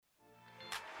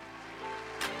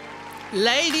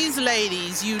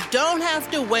Ladies, you don't have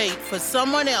to wait for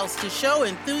someone else to show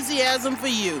enthusiasm for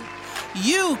you.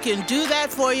 You can do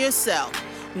that for yourself.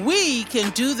 We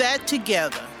can do that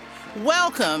together.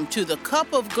 Welcome to the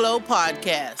Cup of Glow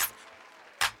podcast.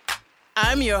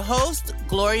 I'm your host,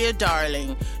 Gloria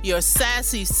Darling, your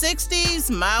sassy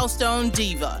 60s milestone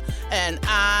diva, and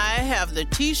I have the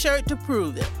t-shirt to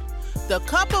prove it. The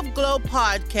Cup of Glow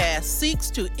podcast seeks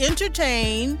to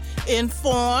entertain,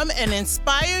 inform, and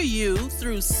inspire you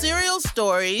through serial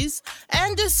stories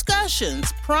and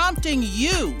discussions, prompting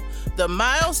you, the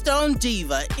milestone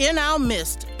diva in our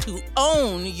midst, to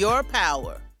own your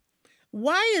power.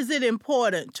 Why is it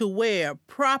important to wear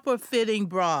proper fitting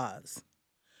bras?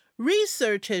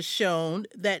 Research has shown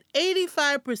that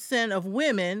 85% of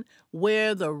women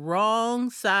wear the wrong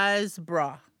size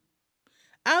bra.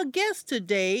 Our guest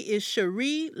today is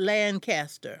Cherie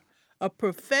Lancaster, a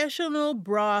professional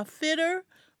bra fitter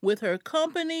with her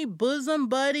company Bosom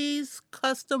Buddies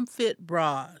Custom Fit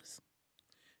Bras.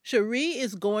 Cherie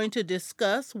is going to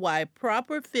discuss why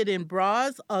proper fitting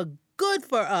bras are good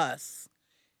for us.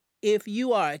 If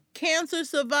you are a cancer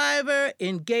survivor,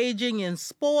 engaging in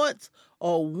sports,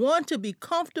 or want to be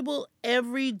comfortable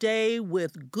every day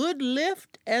with good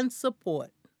lift and support.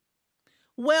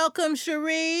 Welcome,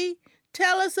 Cherie.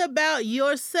 Tell us about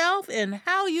yourself and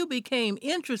how you became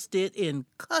interested in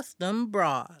custom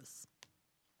bras.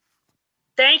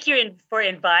 Thank you for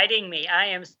inviting me. I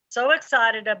am so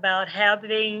excited about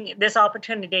having this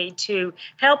opportunity to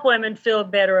help women feel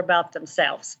better about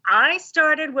themselves. I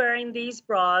started wearing these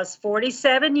bras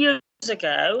 47 years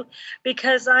ago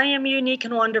because I am unique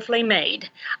and wonderfully made.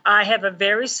 I have a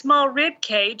very small rib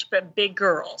cage, but big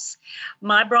girls.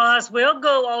 My bras will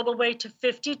go all the way to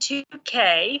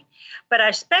 52K, but I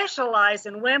specialize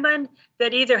in women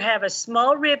that either have a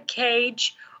small rib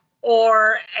cage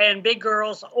and big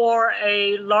girls, or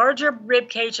a larger rib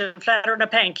cage and flatter than a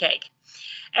pancake.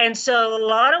 And so a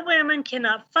lot of women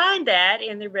cannot find that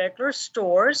in the regular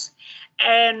stores.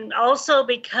 And also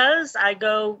because I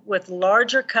go with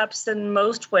larger cups than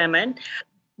most women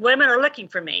are looking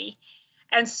for me.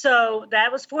 And so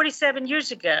that was 47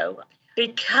 years ago.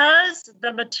 Because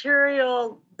the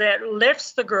material that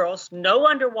lifts the girls, no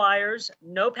underwires,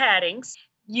 no paddings,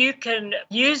 you can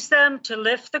use them to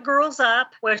lift the girls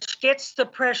up, which gets the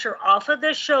pressure off of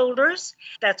the shoulders.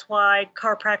 That's why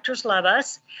chiropractors love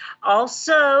us.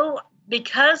 Also,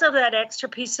 because of that extra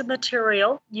piece of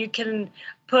material, you can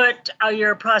put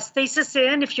your prosthesis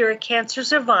in if you're a cancer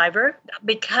survivor.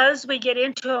 Because we get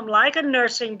into them like a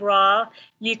nursing bra,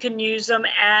 you can use them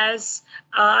as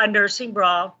a nursing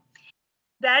bra.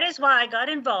 That is why I got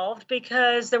involved,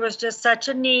 because there was just such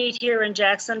a need here in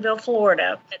Jacksonville,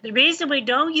 Florida. The reason we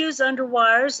don't use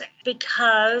underwires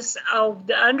because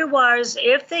the underwires,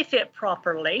 if they fit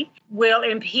properly, will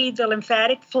impede the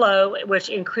lymphatic flow, which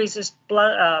increases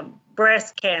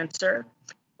breast cancer.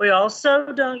 We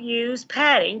also don't use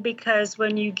padding because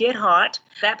when you get hot,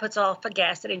 that puts off a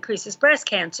gas that increases breast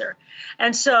cancer.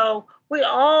 And so we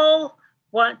all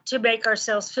want to make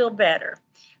ourselves feel better.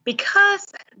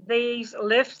 Because these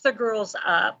lift the girls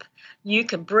up, you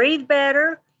can breathe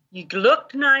better, you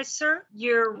look nicer.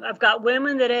 I've got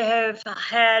women that have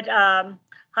had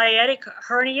hiatic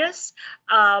hernias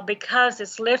because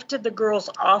it's lifted the girls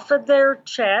off of their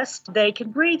chest. They can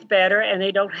breathe better and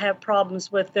they don't have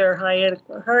problems with their hiatic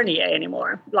hernia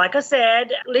anymore. Like I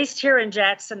said, at least here in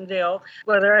Jacksonville,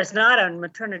 where there is not a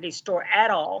maternity store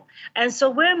at all. And so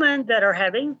women that are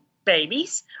having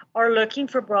babies are looking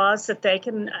for bras that they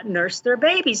can nurse their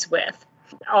babies with.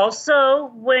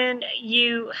 Also, when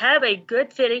you have a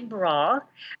good fitting bra,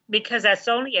 because that's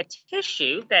only a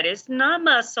tissue, that is not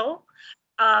muscle,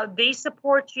 these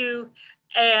support you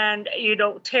and you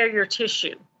don't tear your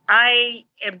tissue. I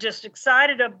am just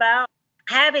excited about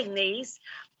having these.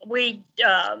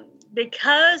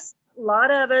 Because a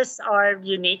lot of us are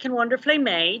unique and wonderfully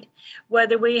made,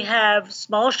 whether we have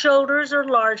small shoulders or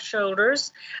large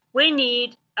shoulders, we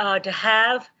need to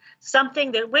have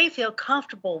something that we feel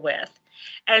comfortable with.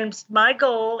 And my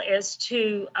goal is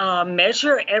to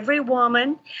measure every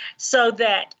woman so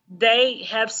that they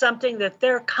have something that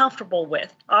they're comfortable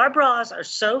with. Our bras are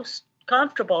so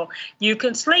comfortable, you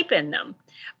can sleep in them,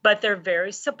 but they're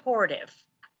very supportive.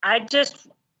 I just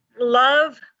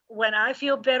love when I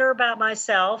feel better about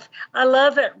myself. I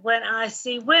love it when I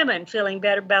see women feeling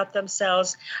better about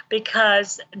themselves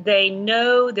because they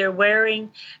know they're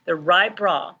wearing the right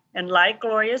bra. And like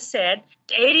Gloria said,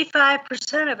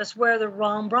 85% of us wear the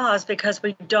wrong bras because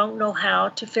we don't know how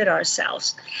to fit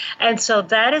ourselves. And so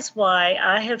that is why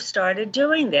I have started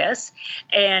doing this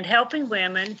and helping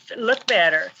women look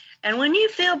better. And when you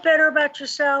feel better about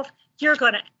yourself, you're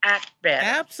going to act better.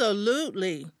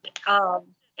 Absolutely.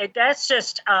 That's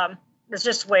just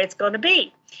the way it's going to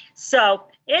be. So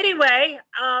anyway,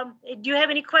 do you have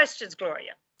any questions,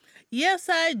 Gloria? Yes,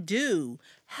 I do.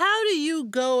 How do you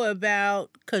go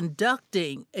about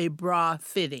conducting a bra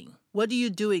fitting? What do you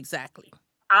do exactly?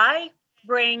 I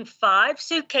bring 5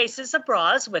 suitcases of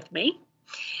bras with me,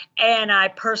 and I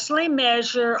personally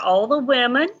measure all the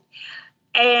women,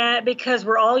 and because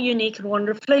we're all unique and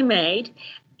wonderfully made.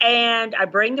 And I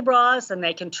bring the bras and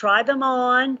they can try them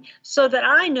on so that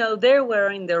I know they're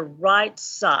wearing the right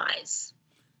size.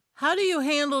 How do you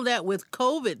handle that with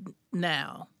COVID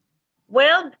now?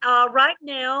 Well, right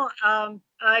now,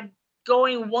 I'm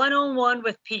going one-on-one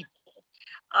with people.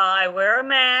 I wear a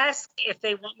mask if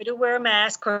they want me to wear a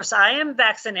mask. Of course, I am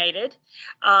vaccinated,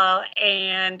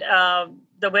 and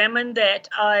the women that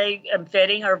I am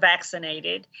fitting are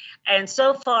vaccinated. And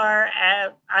so far,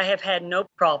 I have had no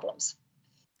problems.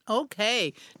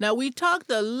 Okay. Now, we talked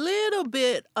a little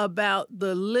bit about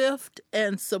the lift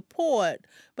and support,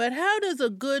 but how does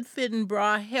a good fitting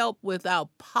bra help with our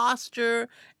posture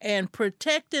and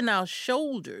protecting our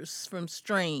shoulders from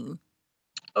strain?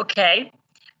 Okay.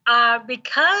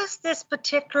 Because this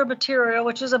particular material,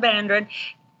 which is a bandrin,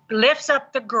 lifts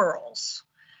up the girls.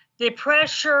 The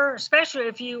pressure, especially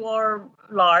if you are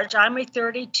large, I'm a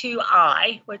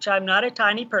 32I, which I'm not a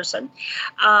tiny person,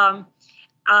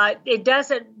 it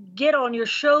doesn't get on your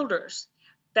shoulders.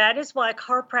 That is why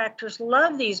chiropractors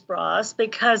love these bras,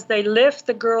 because they lift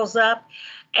the girls up.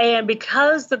 And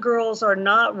because the girls are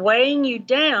not weighing you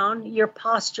down, your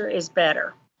posture is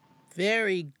better.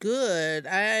 Very good.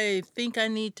 I think I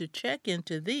need to check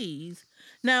into these.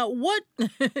 Now, what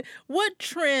what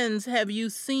trends have you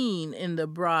seen in the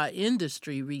bra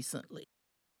industry recently?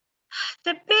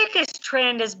 The biggest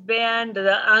trend has been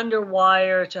the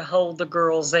underwire to hold the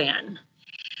girls in.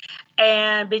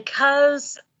 And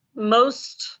because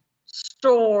most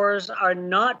stores are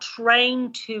not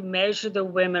trained to measure the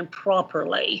women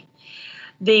properly,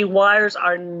 the wires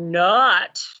are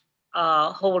not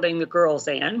holding the girls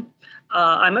in.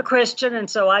 I'm a Christian, and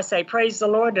so I say, praise the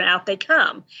Lord, and out they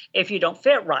come if you don't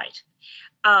fit right.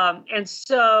 And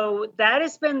so that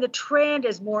has been the trend,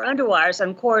 is more underwires.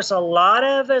 And of course, a lot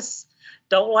of us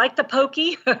don't like the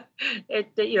pokey.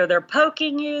 They're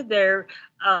poking you.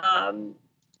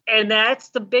 And that's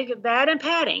that and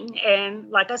padding. And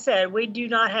like I said, we do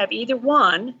not have either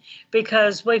one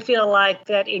because we feel like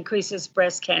that increases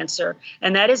breast cancer.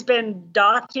 And that has been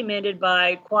documented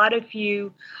by quite a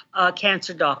few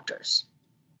cancer doctors.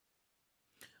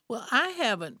 Well, I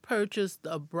haven't purchased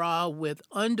a bra with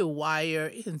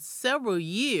underwire in several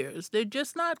years. They're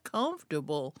just not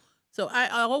comfortable. So I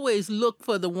always look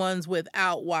for the ones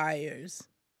without wires.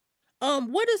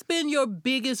 What has been your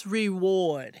biggest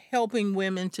reward helping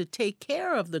women to take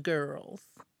care of the girls?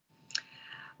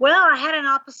 Well, I had an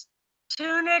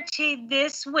opportunity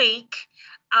this week.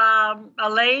 A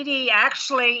lady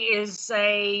actually is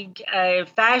a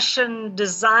fashion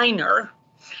designer,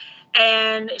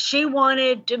 and she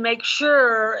wanted to make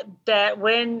sure that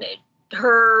when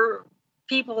her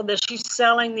people that she's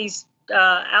selling these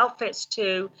outfits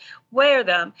to wear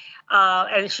them,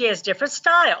 and she has different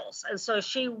styles, and so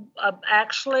she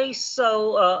actually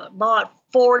bought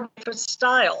 4 different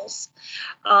styles,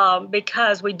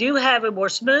 because we do have a more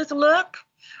smooth look,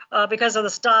 because of the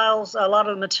styles. A lot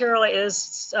of the material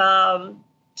is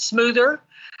smoother.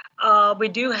 We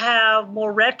do have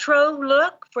more retro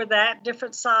look for that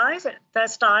different size, that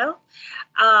style.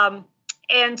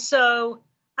 And so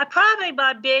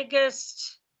my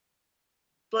biggest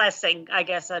blessing, I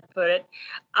guess I'd put it,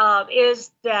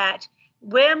 is that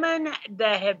women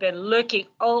that have been looking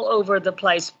all over the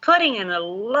place, putting in a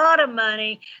lot of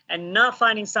money and not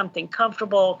finding something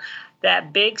comfortable,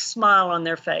 that big smile on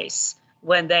their face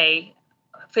when they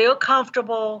feel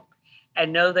comfortable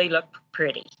and know they look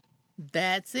pretty.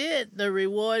 That's it. The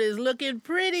reward is looking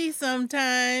pretty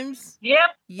sometimes.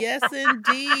 Yep. Yes,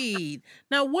 indeed.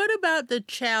 Now, what about the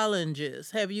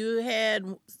challenges? Have you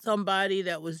had somebody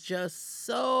that was just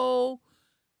so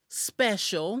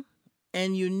special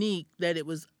and unique that it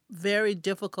was very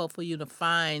difficult for you to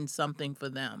find something for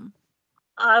them?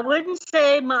 I wouldn't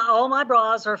say all my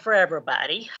bras are for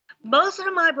everybody. Most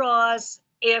of my bras,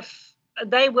 if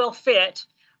they will fit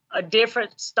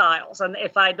different styles, and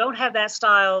if I don't have that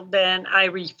style, then I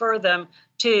refer them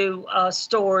to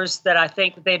stores that I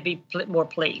think they'd be more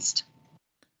pleased.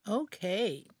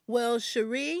 Okay. Well,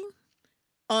 Cherie,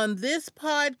 on this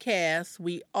podcast,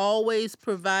 we always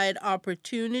provide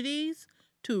opportunities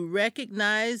to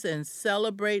recognize and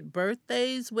celebrate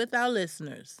birthdays with our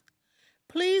listeners.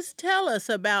 please tell us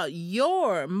about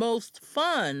your most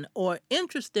fun or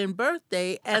interesting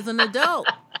birthday as an adult.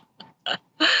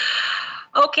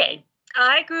 Okay,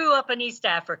 I grew up in East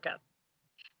Africa,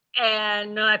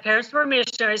 and my parents were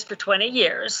missionaries for 20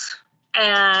 years.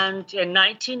 And in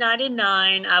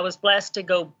 1999, I was blessed to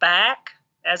go back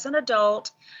as an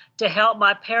adult to help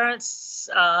my parents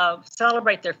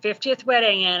celebrate their 50th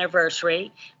wedding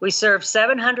anniversary. We served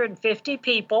 750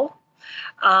 people.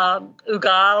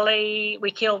 Ugali,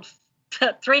 we killed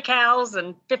 3 cows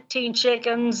and 15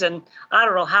 chickens, and I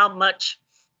don't know how much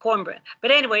cornbread.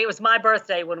 But anyway, it was my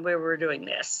birthday when we were doing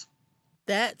this.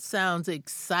 That sounds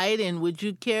exciting. Would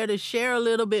you care to share a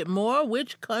little bit more?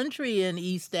 Which country in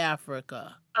East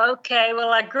Africa? Okay,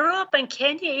 well, I grew up in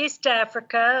Kenya, East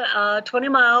Africa, 20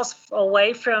 miles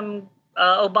away from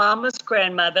Obama's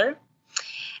grandmother.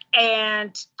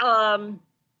 And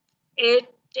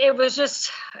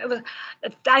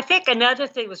I think another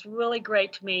thing that was really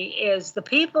great to me is the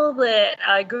people that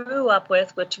I grew up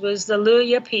with, which was the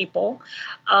Luya people.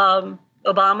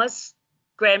 Obama's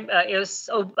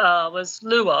was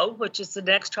Luo, which is the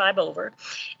next tribe over.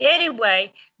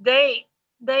 Anyway, they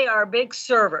are big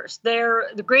servers.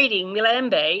 The greeting,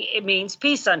 Milembe, it means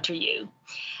peace unto you.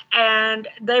 And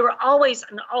they were always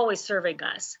serving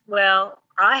us. Well,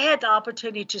 I had the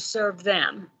opportunity to serve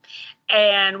them.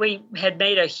 And we had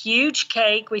made a huge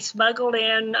cake. We smuggled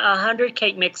in 100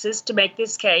 cake mixes to make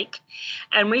this cake.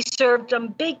 And we served them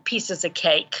big pieces of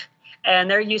cake.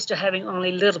 And they're used to having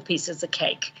only little pieces of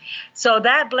cake. So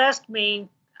that blessed me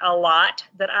a lot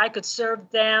that I could serve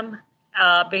them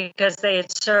because they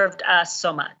had served us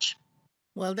so much.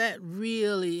 Well, that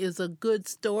really is a good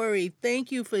story.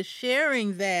 Thank you for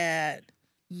sharing that.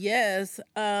 Yes.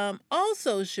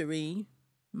 Also, Cherie,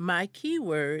 my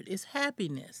keyword is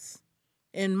happiness.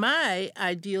 And my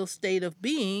ideal state of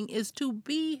being is to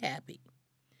be happy.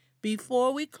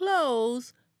 Before we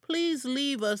close, please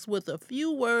leave us with a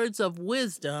few words of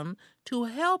wisdom to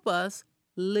help us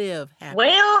live happy.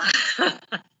 Well,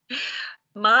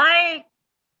 my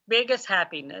biggest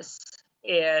happiness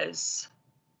is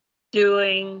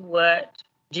doing what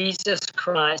Jesus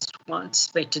Christ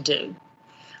wants me to do,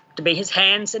 to be his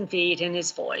hands and feet and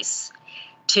his voice,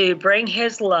 to bring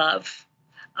his love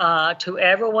to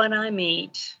everyone I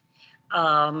meet.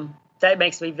 That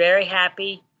makes me very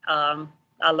happy.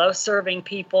 I love serving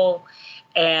people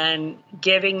and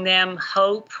giving them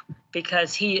hope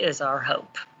because he is our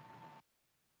hope.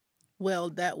 Well,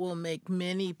 that will make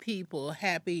many people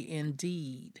happy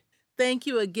indeed. Thank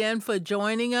you again for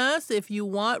joining us. If you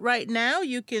want right now,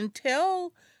 you can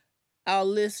tell our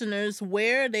listeners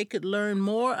where they could learn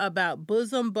more about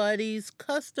Bosom Buddies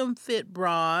custom fit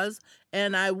bras,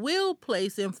 and I will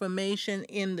place information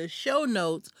in the show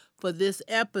notes for this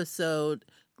episode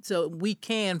so we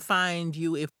can find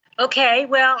you. Okay,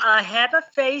 well, I have a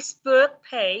Facebook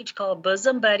page called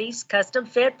Bosom Buddies Custom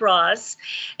Fit Bras,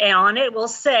 and on it will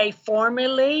say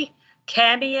formerly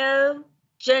Cameo,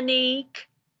 Janique,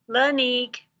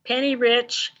 Lanique, Penny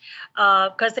Rich,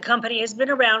 because the company has been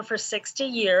around for 60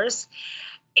 years.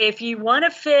 If you want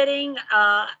a fitting,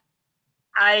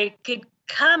 I could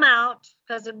come out,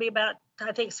 because it'd be about,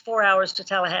 I think it's 4 hours to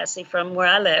Tallahassee from where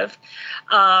I live,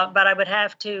 but I would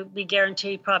have to be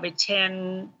guaranteed probably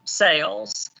 10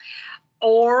 sales.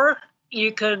 Or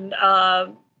you can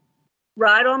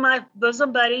write on my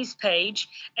Bosom Buddies page,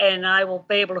 and I will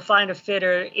be able to find a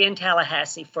fitter in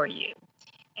Tallahassee for you.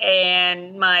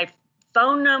 And my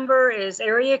phone number is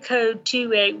area code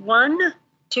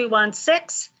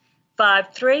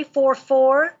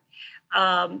 281-216-5344.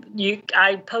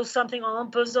 I post something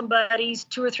on Bosom Buddies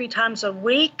 2 or 3 times a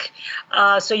week,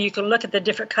 so you can look at the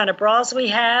different kind of bras we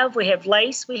have. We have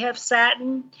lace, we have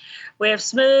satin, we have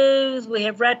smooth, we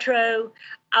have retro,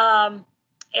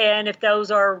 and if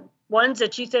those are ones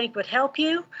that you think would help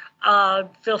you,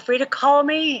 feel free to call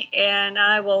me, and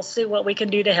I will see what we can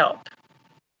do to help.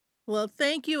 Well,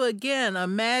 thank you again.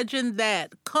 Imagine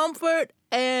that. Comfort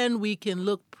and we can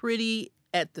look pretty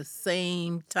at the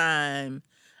same time.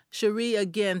 Cherie,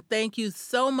 again, thank you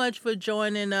so much for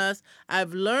joining us.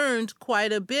 I've learned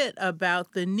quite a bit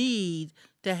about the need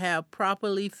to have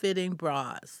properly fitting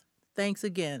bras. Thanks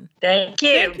again. Thank you.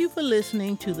 Thank you for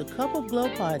listening to the Cup of Glow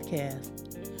podcast.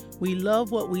 We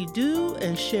love what we do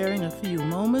and sharing a few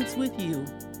moments with you.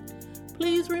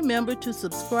 Please remember to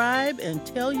subscribe and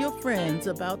tell your friends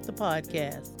about the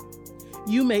podcast.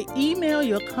 You may email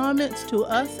your comments to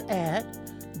us at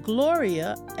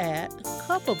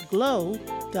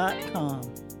gloria@cupofglow.com.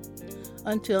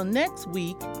 Until next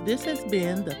week, this has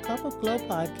been the Cup of Glow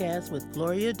podcast with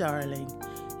Gloria Darling,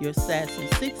 your sassy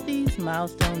 60s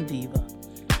milestone diva.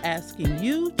 asking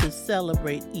you to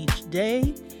celebrate each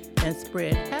day and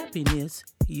spread happiness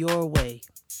your way.